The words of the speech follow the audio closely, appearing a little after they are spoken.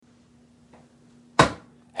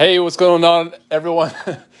Hey, what's going on, everyone?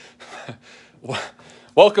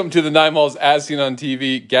 Welcome to the Nine Malls As Seen on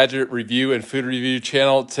TV gadget review and food review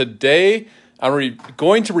channel. Today, I'm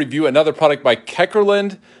going to review another product by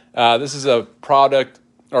Keckerland. This is a product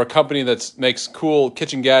or a company that makes cool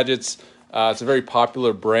kitchen gadgets. It's a very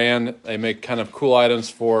popular brand. They make kind of cool items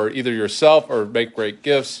for either yourself or make great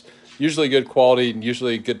gifts. Usually good quality and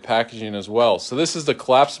usually good packaging as well. So this is the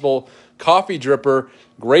collapsible coffee dripper.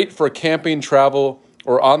 Great for camping, travel,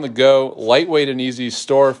 or on the go, lightweight and easy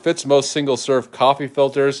store, fits most single-serve coffee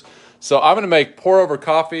filters. So I'm going to make pour-over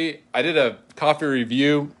coffee. I did a coffee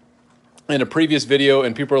review in a previous video,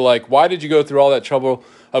 and people are like, why did you go through all that trouble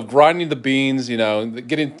of grinding the beans,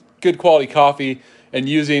 getting good quality coffee and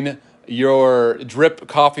using your drip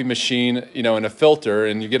coffee machine, in a filter,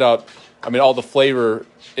 and you get out, all the flavor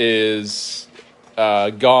is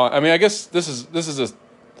gone. I guess this is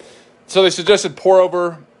so they suggested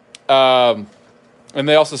pour-over, and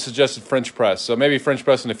they also suggested French press. So maybe French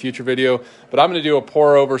press in a future video. But I'm going to do a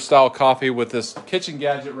pour-over style coffee with this kitchen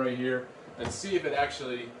gadget right here and see if it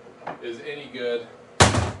actually is any good.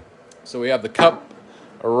 So we have the cup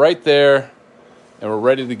right there, and we're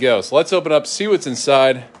ready to go. So let's open up, see what's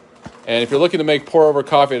inside. And if you're looking to make pour-over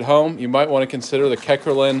coffee at home, you might want to consider the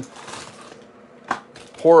Keckerland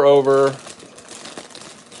pour-over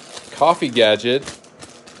coffee gadget.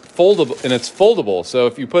 Foldable, and it's foldable. So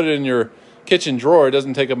if you put it in your kitchen drawer, it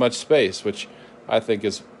doesn't take up much space, which I think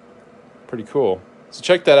is pretty cool. So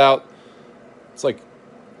check that out. It's like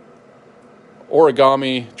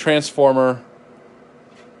origami transformer.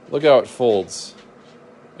 Look how it folds.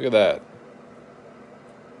 Look at that.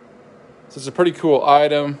 So it's a pretty cool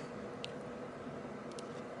item.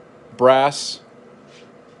 Brass.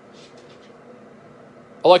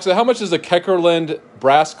 Alexa, how much is the Keckerland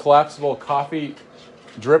brass collapsible coffee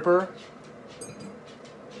dripper?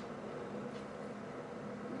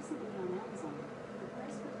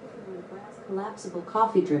 Collapsible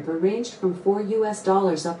coffee dripper ranged from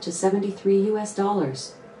 $4 up to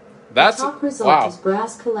 $73. That's the top result wow. is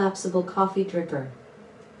brass collapsible coffee dripper.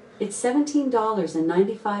 It's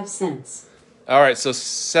 $17.95. All right, so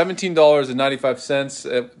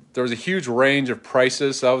 $17.95. There was a huge range of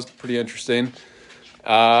prices, so that was pretty interesting.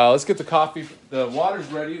 Let's get the coffee. The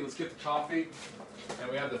water's ready. Let's get the coffee,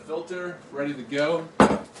 and we have the filter ready to go.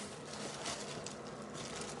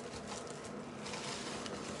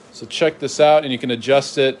 So check this out, and you can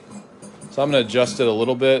adjust it. So I'm going to adjust it a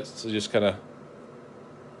little bit. So just kind of,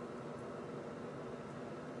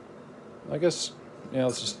 I guess,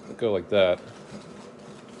 let's just go like that.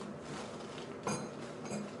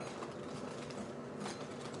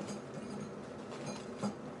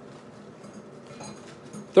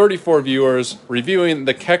 $34 viewers reviewing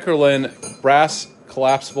the Keckerland brass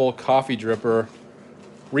collapsible coffee dripper.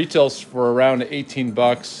 Retails for around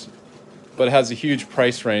 $18. But it has a huge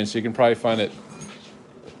price range, so you can probably find it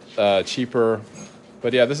cheaper.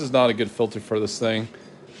 But yeah, this is not a good filter for this thing.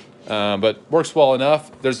 But works well enough.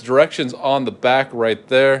 There's directions on the back right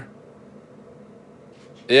there.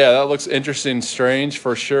 Yeah, that looks interesting, strange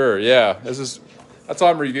for sure. Yeah, that's why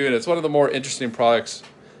I'm reviewing it. It's one of the more interesting products.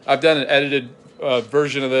 I've done an edited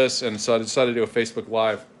version of this, and so I decided to do a Facebook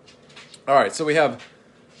Live. All right, so we have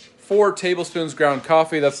 4 tablespoons ground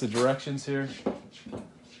coffee. That's the directions here.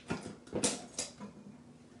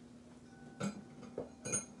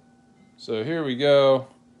 So here we go.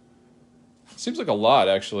 Seems like a lot,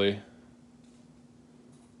 actually.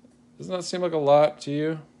 Doesn't that seem like a lot to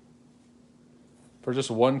you? For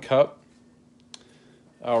just 1 cup?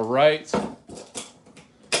 All right.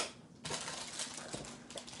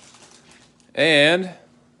 And I'm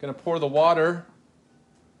going to pour the water.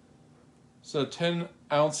 So 10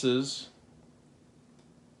 ounces.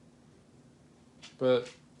 But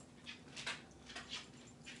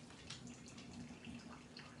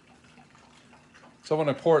so I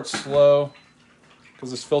want to pour it slow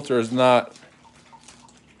because this filter is not.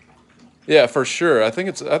 Yeah, for sure. I think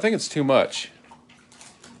it's too much.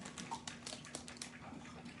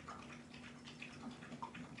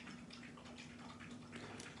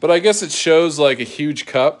 But I guess it shows like a huge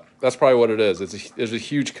cup. That's probably what it is. There's a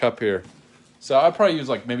huge cup here. So I'd probably use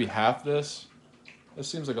like maybe half this. This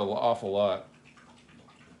seems like an awful lot.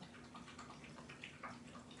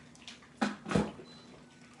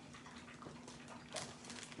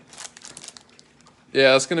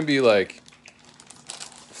 Yeah, it's going to be like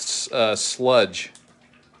sludge.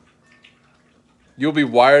 You'll be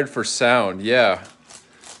wired for sound. Yeah.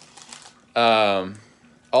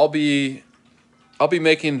 I'll be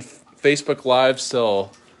making Facebook Lives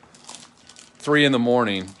till 3 in the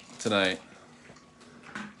morning tonight.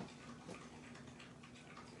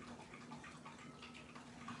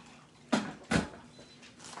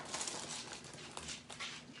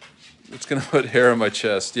 It's going to put hair on my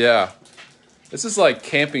chest. Yeah. This is like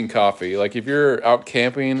camping coffee. Like if you're out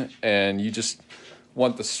camping and you just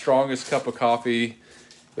want the strongest cup of coffee,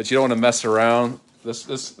 but you don't want to mess around, this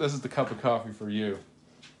is the cup of coffee for you.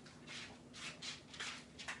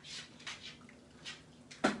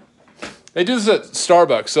 They do this at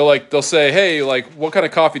Starbucks. So like they'll say, "Hey, like what kind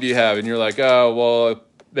of coffee do you have?" And you're like, "Oh, well,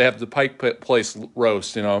 they have the Pike Place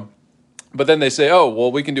roast, you know." But then they say, "Oh, well,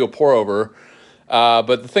 we can do a pour over."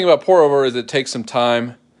 But the thing about pour over is it takes some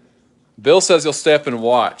time. Bill says he'll stay up and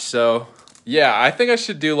watch. So yeah, I think I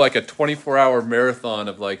should do like a 24-hour marathon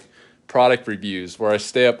of like product reviews where I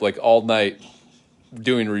stay up like all night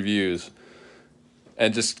doing reviews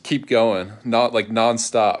and just keep going, not like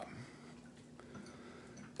nonstop.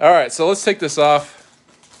 All right, so let's take this off.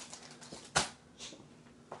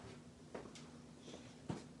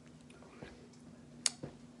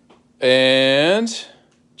 And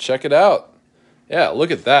check it out. Yeah, look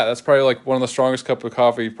at that. That's probably like one of the strongest cup of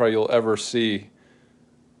coffee probably you'll ever see.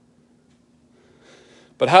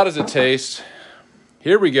 But how does it taste?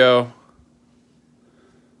 Here we go.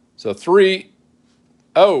 So 3.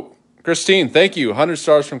 Oh, Christine, thank you. 100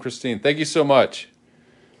 stars from Christine. Thank you so much.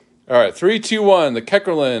 All right, 3, 2, 1. The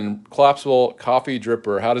Keckerland collapsible coffee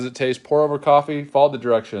dripper. How does it taste? Pour over coffee. Follow the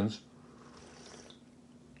directions.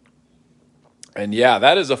 And yeah,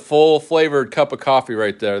 that is a full flavored cup of coffee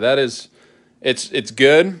right there. That is, it's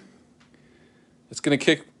good. It's gonna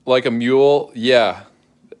kick like a mule. Yeah,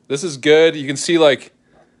 this is good. You can see like,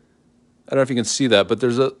 I don't know if you can see that, but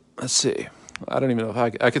there's a, let's see. I don't even know if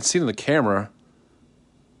I can see it in the camera,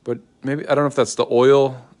 but maybe, I don't know if that's the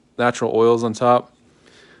oil, natural oils on top.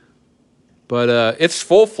 But it's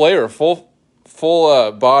full flavor, full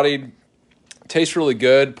bodied, tastes really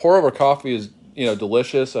good. Pour over coffee is, you know,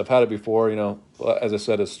 delicious. I've had it before, you know, as I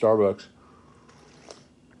said, at Starbucks.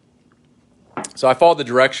 So I followed the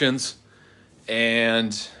directions,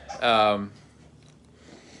 and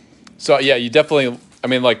so yeah, you definitely, I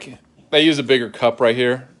mean, like, they use a bigger cup right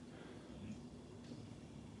here.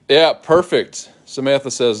 Yeah, perfect.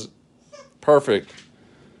 Samantha says, perfect.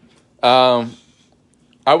 I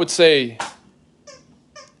would say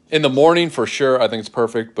in the morning for sure, I think it's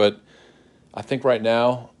perfect, but I think right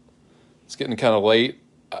now it's getting kind of late.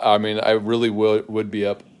 I mean, I really would be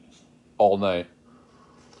up all night.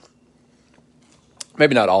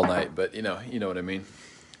 Maybe not all night, but you know what I mean.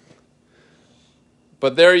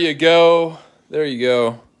 But there you go. There you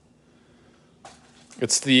go.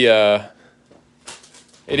 It's the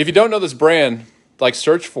and if you don't know this brand, like,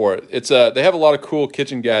 search for it. It's they have a lot of cool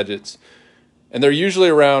kitchen gadgets, and they're usually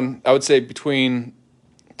around, I would say, between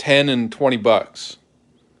 $10 and $20.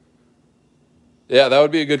 Yeah, that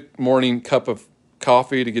would be a good morning cup of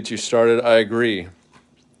coffee to get you started. I agree.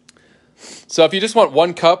 So if you just want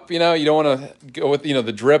one cup, you know, you don't want to go with, you know,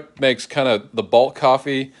 the drip makes kind of the bulk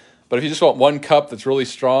coffee. But if you just want one cup that's really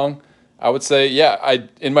strong, I would say, yeah,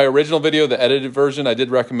 in my original video, the edited version, I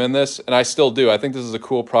did recommend this, and I still do. I think this is a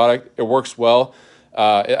cool product. It works well.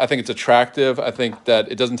 I think it's attractive. I think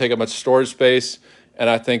that it doesn't take up much storage space, and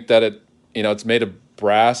I think that it, you know, it's made of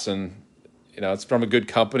brass, and you know, it's from a good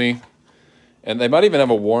company, and they might even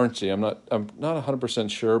have a warranty. I'm not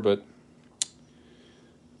 100% sure, but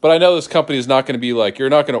I know this company is not going to be like, you're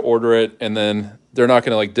not going to order it and then they're not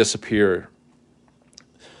going to like disappear.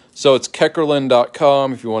 So it's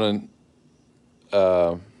Keckerland.com if you want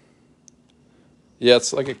to. Yeah,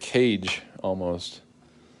 it's like a cage almost.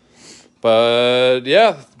 But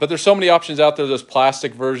yeah, but there's so many options out there. There's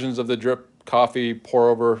plastic versions of the drip coffee pour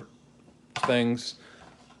over things.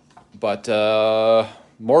 But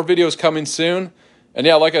more videos coming soon. And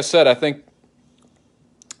yeah, like I said, I think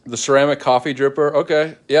the ceramic coffee dripper.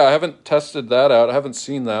 Okay, yeah, I haven't tested that out. I haven't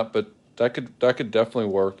seen that, but that could definitely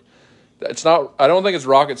work. It's not. I don't think it's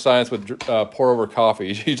rocket science with pour over coffee.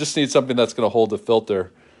 You just need something that's going to hold the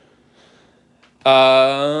filter.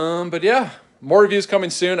 But yeah, more reviews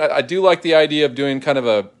coming soon. I do like the idea of doing kind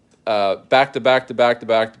of a back to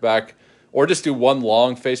back, or just do one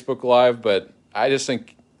long Facebook Live. But I just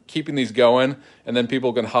think keeping these going and then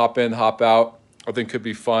people can hop in, hop out, I think could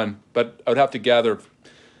be fun. But I would have to gather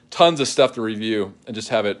tons of stuff to review and just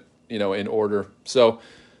have it, you know, in order. So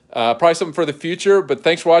probably something for the future. But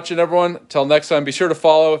thanks for watching, everyone. Till next time, be sure to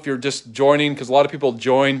follow if you're just joining, because a lot of people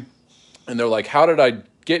join and they're like, how did I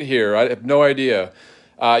get here? I have no idea.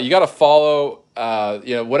 You got to follow,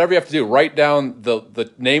 you know, whatever you have to do. Write down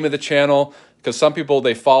the name of the channel, because some people,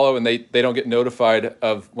 they follow and they don't get notified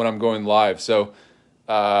of when I'm going live. So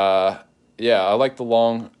yeah, I like the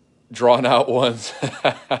long drawn out ones.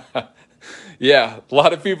 Yeah, a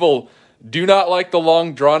lot of people do not like the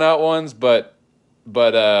long drawn out ones, but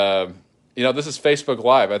this is Facebook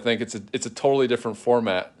Live. I think it's a totally different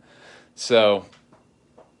format. So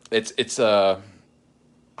it's like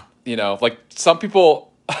some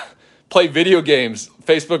people play video games,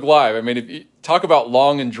 Facebook Live. I mean, if you talk about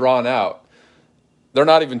long and drawn out, they're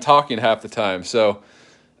not even talking half the time. So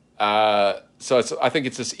I think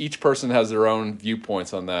it's just each person has their own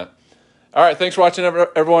viewpoints on that. All right, thanks for watching,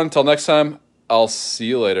 everyone. Until next time, I'll see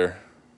you later.